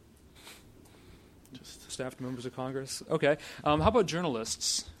 Just staff to members of Congress. Okay. How about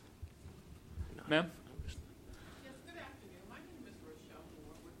journalists? Ma'am? Yes, good afternoon. My name is Rochelle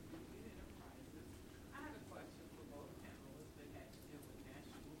Moore with Beacon Enterprises. I have a question for both panelists that had to deal with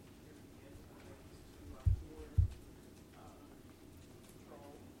national security as it relates to border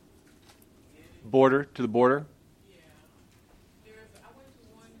control. Border to the border? Yeah. I went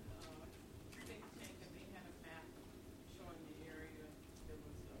to one think tank and they had a map showing the area. There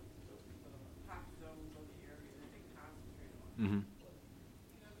was hot zones of the area that they concentrated on. Mm-hmm.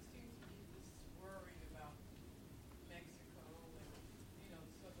 There seems to be this worry about Mexico and, the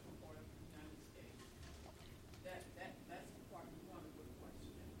southern part of the United States. That's part one of the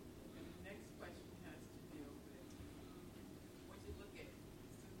question. And the next question has to deal with when you look at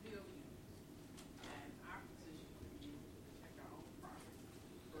civilians and our position to be able to protect our own property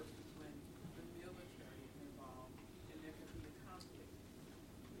versus when the military is involved and there can be a conflict,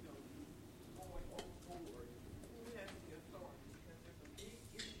 going overboard. Who has the authority? Because there's a big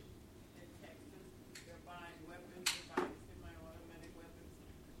issue in Texas. They're buying weapons, they're buying semi-automatic weapons.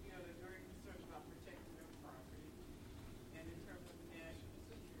 They're very concerned about protecting their property. And in terms of national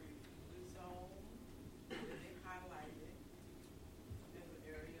security, the zone that they highlighted as an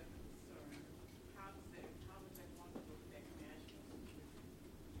area of concern, how does that want to affect national security?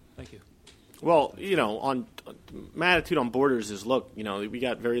 Thank you. Well, my attitude on borders is, look, we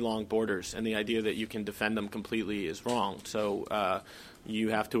got very long borders, and the idea that you can defend them completely is wrong. So you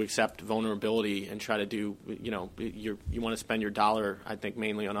have to accept vulnerability and try to do, you want to spend your dollar, I think,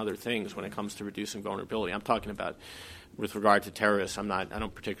 mainly on other things when it comes to reducing vulnerability. I'm talking about with regard to terrorists. I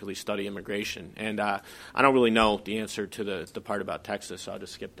don't particularly study immigration, and I don't really know the answer to the part about Texas, so I'll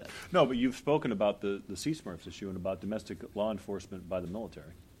just skip that. No, but you've spoken about the Sea-Smurfs issue and about domestic law enforcement by the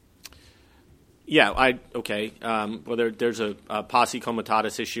military. Yeah, okay. There's a posse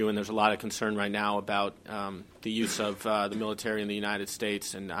comitatus issue, and there's a lot of concern right now about the use of the military in the United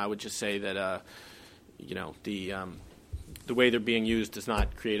States. And I would just say that, the way they're being used does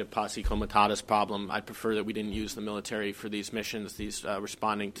not create a posse comitatus problem. I prefer that we didn't use the military for these missions, these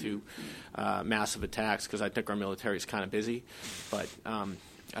responding to massive attacks, because I think our military is kind of busy. But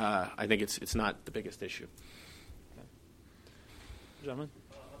I think it's not the biggest issue. Gentlemen?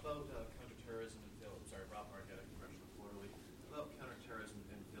 About counterterrorism in failed, sorry, Rob Marquette, Congressional Quarterly. About counterterrorism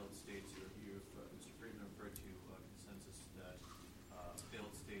in failed states, Mr. Friedman referred to consensus that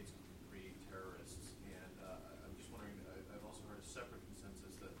failed states can create terrorists. And I'm just wondering, I've also heard a separate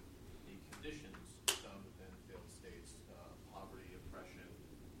consensus that the conditions found within failed states, poverty, oppression,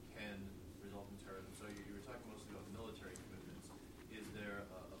 can result in terrorism. So you were talking mostly about military commitments. Is there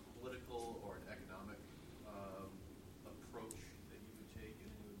a political or an economic approach that you would take in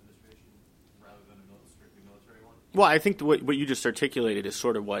a new administration rather than a strictly military one? Well, I think what you just articulated is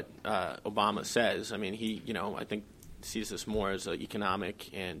sort of what Obama says. I mean, I think sees this more as an economic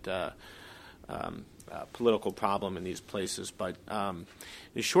and political problem in these places. But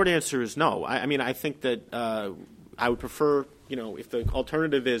the short answer is no. I mean, I think that I would prefer, if the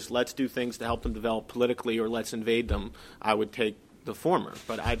alternative is let's do things to help them develop politically or let's invade them, I would take the former.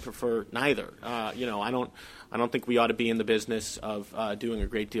 But I'd prefer neither. I don't think we ought to be in the business of doing a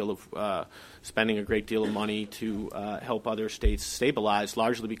great deal of spending a great deal of money to help other states stabilize,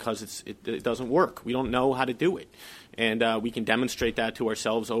 largely because it doesn't work. We don't know how to do it, and we can demonstrate that to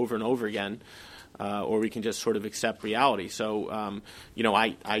ourselves over and over again. Or we can just sort of accept reality. So,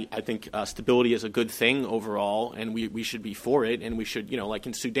 I think stability is a good thing overall, and we should be for it. And we should, like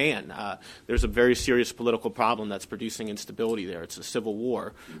in Sudan, there's a very serious political problem that's producing instability there. It's a civil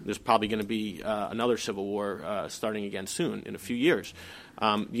war. There's probably going to be another civil war starting again soon in a few years.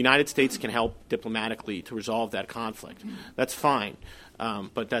 The United States can help diplomatically to resolve that conflict. That's fine.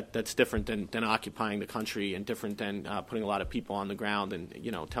 But that's different than occupying the country, and different than putting a lot of people on the ground and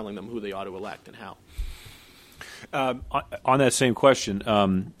telling them who they ought to elect and how. On that same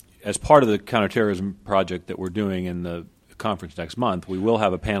question, as part of the counterterrorism project that we're doing in the conference next month, we will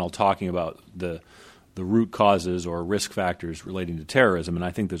have a panel talking about the root causes or risk factors relating to terrorism, and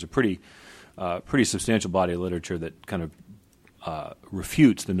I think there's a pretty substantial body of literature that kind of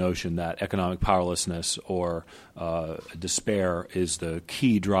refutes the notion that economic powerlessness or despair is the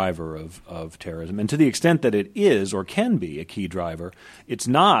key driver of terrorism. And to the extent that it is or can be a key driver, it's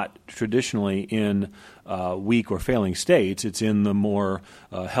not traditionally in weak or failing states. It's in the more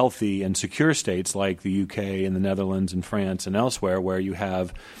healthy and secure states like the UK and the Netherlands and France and elsewhere, where you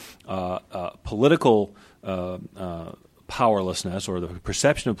have political powerlessness, or the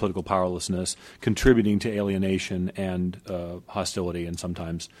perception of political powerlessness, contributing to alienation and hostility and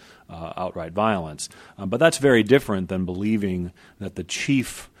sometimes outright violence. But that's very different than believing that the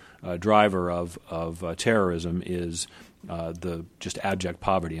chief driver of terrorism is the just abject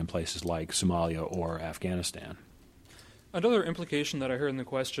poverty in places like Somalia or Afghanistan. Another implication that I heard in the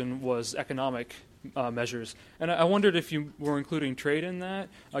question was economic measures. And I wondered if you were including trade in that.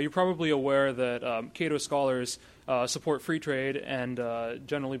 You're probably aware that Cato scholars support free trade and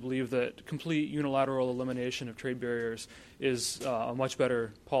generally believe that complete unilateral elimination of trade barriers is a much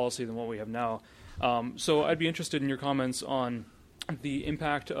better policy than what we have now. So I'd be interested in your comments on the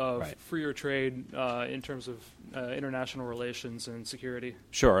impact of freer trade in terms of international relations and security.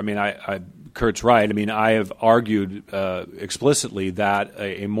 Sure. I mean, Kurt's right. I mean, I have argued explicitly that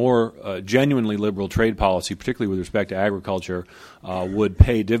a more genuinely liberal trade policy, particularly with respect to agriculture, would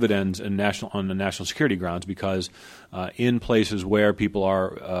pay dividends on the national security grounds, because in places where people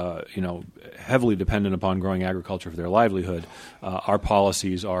are, heavily dependent upon growing agriculture for their livelihood, our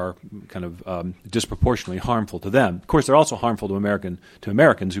policies are kind of disproportionately harmful to them. Of course, they're also harmful to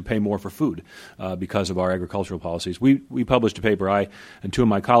Americans who pay more for food because of our agricultural policies. We published a paper, I and two of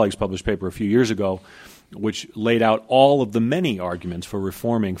my colleagues published a paper a few years ago, which laid out all of the many arguments for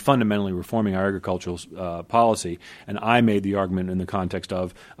fundamentally reforming our agricultural policy. And I made the argument in the context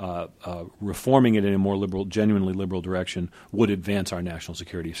of reforming it in a more liberal, genuinely liberal direction would advance our national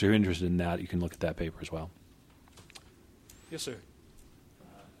security. So if you're interested in that, you can look at that paper as well. Yes, sir.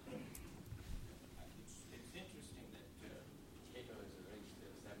 It's interesting that Cato has arranged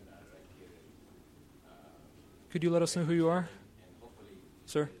a seminar right here. Could you let us know who you are, And hopefully,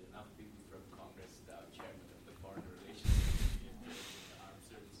 sir? enough people from Congress, the chairman of the Foreign Relations Committee, and the Armed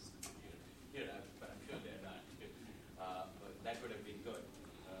Services Committee here, but I'm sure they're not. But that would have been good.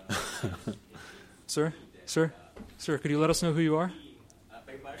 Sir, could you let us know who you are?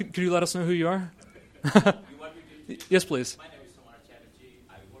 Could you let us know who you are? You want me to? Yes, please. My name is Samar Chatterjee.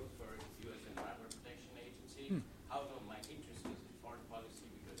 I work for U.S. Environmental Protection Agency. However, my interest is in foreign policy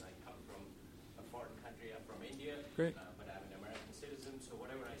because I come from a foreign country. I'm from India. Great. But I'm an American citizen, so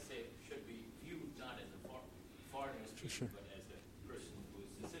whatever I say should be viewed not as a foreigner's country, but as a person who is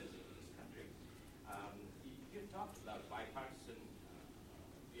a citizen of this country. You talked about bipartisan,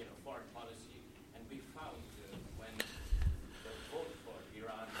 foreign policy, and we found when the vote for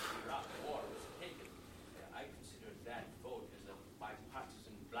Iran-Iraq war was taken, I considered that vote as a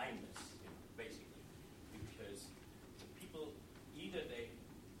bipartisan blindness, basically, because the people,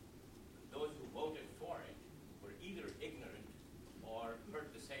 those who voted for it were either ignorant or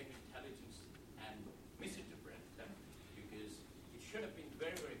heard the same intelligence and misinterpreted them, because it should have been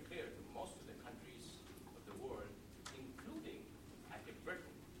very, very clear to most of the countries of the world, including, I think,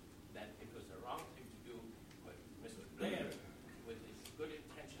 Britain, that it was the wrong thing to do. But Mr. Blair, with his good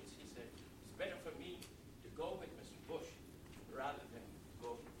intentions, he said, it's better for me to go with Mr. Bush rather than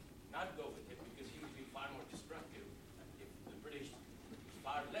not go with him, because he would be far more destructive if the British,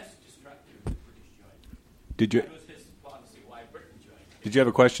 far less destructive if the British joined. That was his policy, why Britain joined. Did you have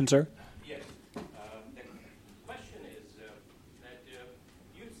a question, sir? Yes. The question is that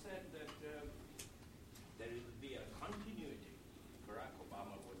you said that there would be a continuity. Barack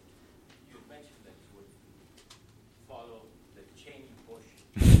Obama you mentioned that he would follow the Cheney-Bush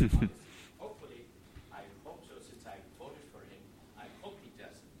policy. Hopefully, I hope so, since I voted for him. I hope he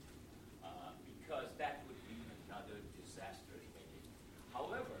doesn't, because that would be another disaster.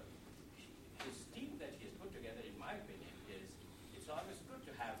 However, his team that he has put together, in my opinion, it's always good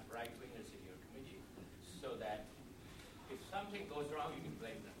to have right-wingers in your committee, so that if something goes wrong, you can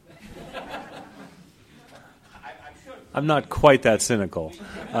blame them. I'm sure. I'm not quite that cynical.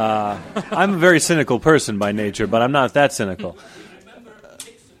 I'm a very cynical person by nature, but I'm not that cynical. Remember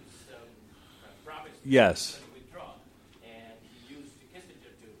Nixon's promise Yes. to withdraw, and he used Kissinger to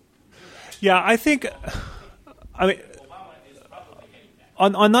do that. Yeah, I think. I mean. Obama is probably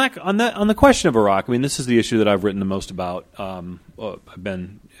getting that. On the question of Iraq, I mean, this is the issue that I've written the most about. I've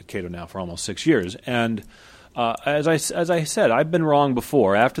been at Cato now for almost 6 years, and as I said, I've been wrong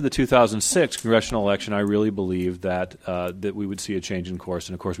before. After the 2006 congressional election, I really believed that we would see a change in course,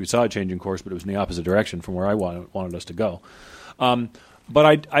 and of course, we saw a change in course, but it was in the opposite direction from where I wanted us to go.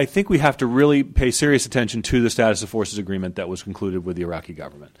 But I think we have to really pay serious attention to the status of forces agreement that was concluded with the Iraqi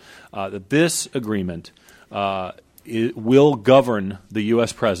government. That this agreement will govern the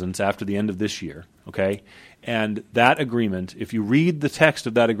U.S. presence after the end of this year, okay? And that agreement, if you read the text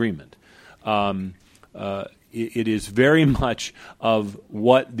of that agreement, it is very much of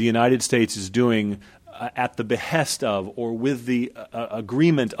what the United States is doing at the behest of or with the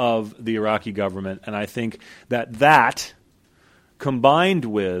agreement of the Iraqi government. And I think that combined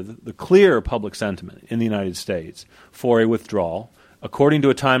with the clear public sentiment in the United States for a withdrawal, according to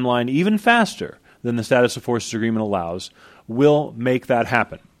a timeline even faster than the status of forces agreement allows, will make that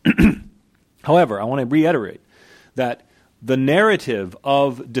happen. However, I want to reiterate that the narrative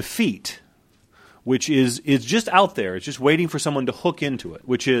of defeat, which is just out there, it's just waiting for someone to hook into it,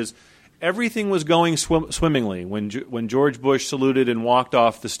 which is everything was going swimmingly when George Bush saluted and walked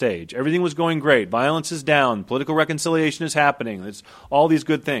off the stage. Everything was going great. Violence is down. Political reconciliation is happening. It's all these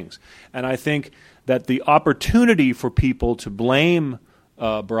good things. And I think that the opportunity for people to blame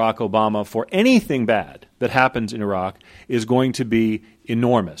Barack Obama for anything bad that happens in Iraq is going to be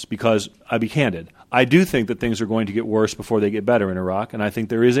enormous, because, I'll be candid, I do think that things are going to get worse before they get better in Iraq, and I think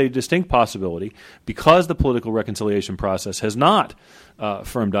there is a distinct possibility, because the political reconciliation process has not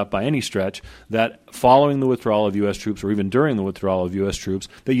firmed up by any stretch, that following the withdrawal of U.S. troops, or even during the withdrawal of U.S. troops,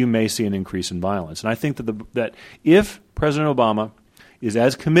 that you may see an increase in violence. And I think that if President Obama is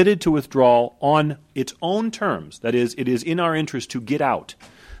as committed to withdrawal on its own terms, that is, it is in our interest to get out,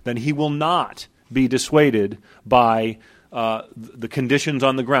 then he will not be dissuaded by the conditions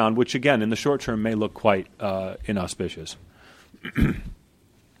on the ground, which, again, in the short term may look quite inauspicious. All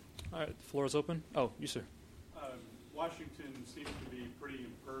right, the floor is open. Oh, you, sir. Washington seems to be pretty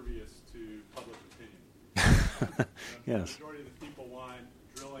impervious to public opinion. Yes. The majority of the people want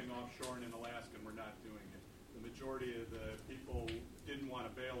drilling offshore and in Alaska, and we're not doing it. The majority of the people didn't want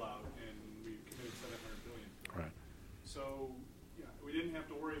a bailout, and we committed $700 billion. Right. So we didn't have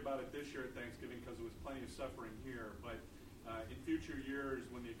to worry about it this year at Thanksgiving because there was plenty of suffering here. But in future years,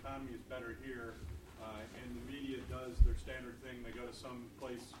 when the economy is better here, and the media does their standard thing, they go to some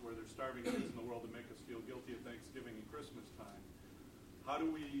place where there's starving kids in the world to make us feel guilty at Thanksgiving and Christmas time. How do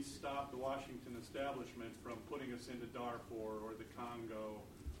we stop the Washington establishment from putting us into Darfur or the Congo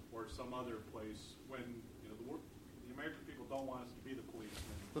or some other place when the American people don't want us to be the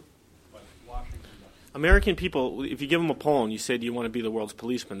policemen, but Washington does? American people, if you give them a poll and you say, do you want to be the world's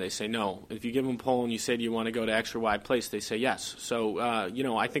policeman, they say no. If you give them a poll and you say, do you want to go to X or Y place, they say yes. So,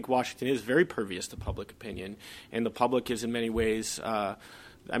 I think Washington is very pervious to public opinion, and the public is in many ways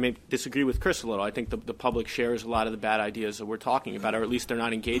disagree with Chris a little. I think the public shares a lot of the bad ideas that we're talking about, or at least they're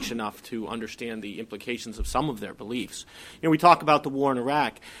not engaged enough to understand the implications of some of their beliefs. We talk about the war in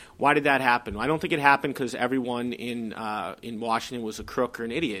Iraq. Why did that happen? I don't think it happened because everyone in Washington was a crook or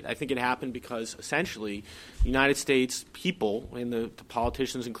an idiot. I think it happened because essentially the United States people, and the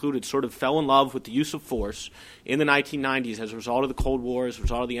politicians included, sort of fell in love with the use of force in the 1990s as a result of the Cold War, as a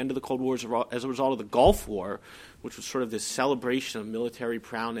result of the end of the Cold War, as a result of the Gulf War, which was sort of this celebration of military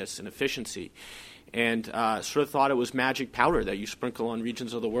prowess and efficiency, and sort of thought it was magic powder that you sprinkle on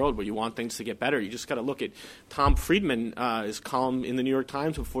regions of the world where you want things to get better. You just got to look at Tom Friedman's column in the New York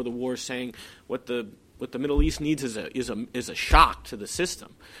Times before the war saying what the Middle East needs is a shock to the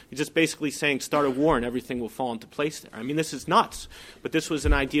system. He's just basically saying start a war and everything will fall into place there. I mean, this is nuts. But this was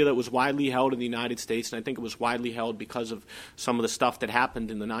an idea that was widely held in the United States, and I think it was widely held because of some of the stuff that happened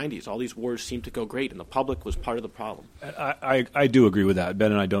in the 90s. All these wars seemed to go great, and the public was part of the problem. I do agree with that.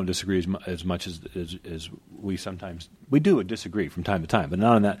 Ben and I don't disagree as much as we sometimes – we do disagree from time to time, but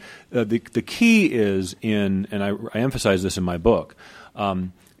not on that. The key is in – and I emphasize this in my book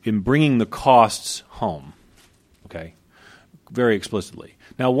in bringing the costs home, okay, very explicitly.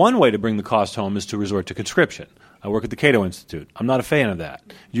 Now, one way to bring the cost home is to resort to conscription. I work at the Cato Institute. I'm not a fan of that,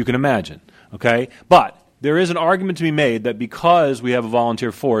 you can imagine, okay? But there is an argument to be made that because we have a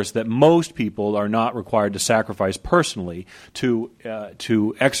volunteer force, that most people are not required to sacrifice personally to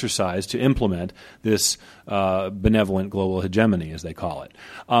exercise, to implement this benevolent global hegemony, as they call it.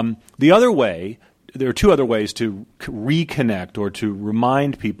 The other way, there are two other ways to reconnect or to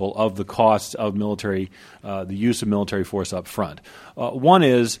remind people of the costs of military, the use of military force up front. One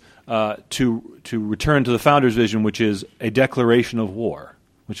is to return to the founders' vision, which is a declaration of war,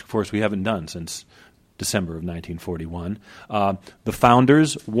 which, of course, we haven't done since December of 1941. The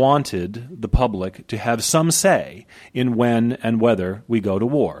founders wanted the public to have some say in when and whether we go to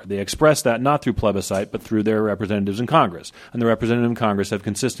war. They expressed that not through plebiscite, but through their representatives in Congress. And the representatives in Congress have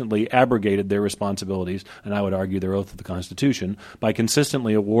consistently abrogated their responsibilities, and I would argue their oath of the Constitution, by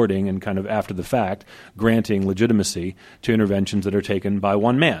consistently awarding and kind of after the fact granting legitimacy to interventions that are taken by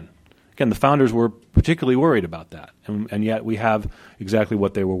one man. Again, the founders were particularly worried about that, and yet we have exactly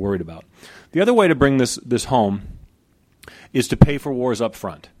what they were worried about. The other way to bring this home is to pay for wars up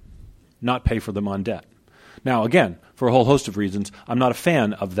front, not pay for them on debt. Now, again, for a whole host of reasons, I'm not a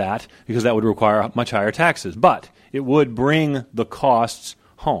fan of that because that would require much higher taxes, but it would bring the costs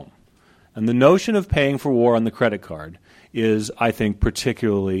home. And the notion of paying for war on the credit card is, I think,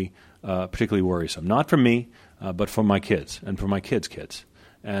 particularly worrisome. Not for me, but for my kids and for my kids' kids.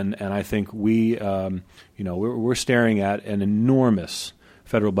 And I think we're staring at an enormous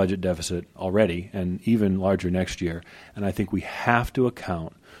federal budget deficit already, and even larger next year. And I think we have to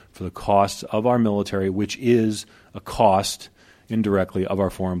account for the costs of our military, which is a cost indirectly of our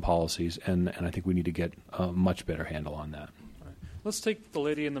foreign policies. And I think we need to get a much better handle on that. Right. Let's take the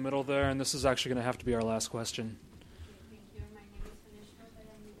lady in the middle there, and this is actually going to have to be our last question. Thank you. My name is Vanessa, and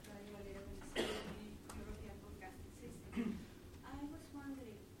I'm the evaluator of the European Broadcasting System. I was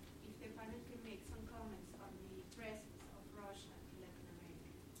wondering if the panel can make some comments on the presence of Russia in Latin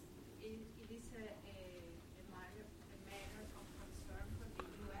America. It is a matter of concern for the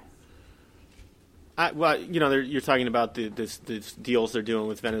U.S. You're talking about this deals they're doing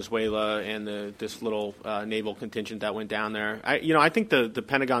with Venezuela and this little naval contingent that went down there. I think the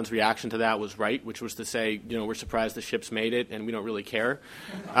Pentagon's reaction to that was right, which was to say, we're surprised the ships made it and we don't really care,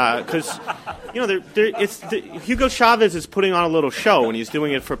 because Hugo Chavez is putting on a little show and he's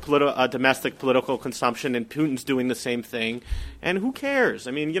doing it for domestic political consumption, and Putin's doing the same thing. And who cares?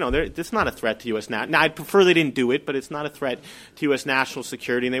 I mean, it's not a threat to U.S. Now, I'd prefer they didn't do it, but it's not a threat to U.S. national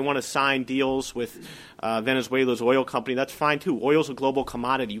security. And they want to sign deals with Venezuela's oil company. That's fine, too. Oil's a global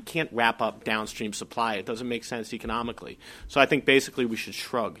commodity. You can't wrap up downstream supply. It doesn't make sense economically. So I think basically we should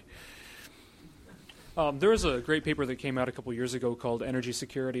shrug. There was a great paper that came out a couple years ago called Energy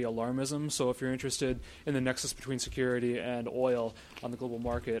Security Alarmism. So if you're interested in the nexus between security and oil on the global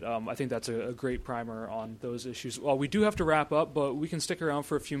market, I think that's a great primer on those issues. Well, we do have to wrap up, but we can stick around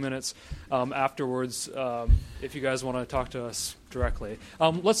for a few minutes afterwards if you guys want to talk to us directly.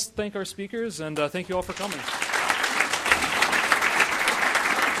 Let's thank our speakers, and thank you all for coming.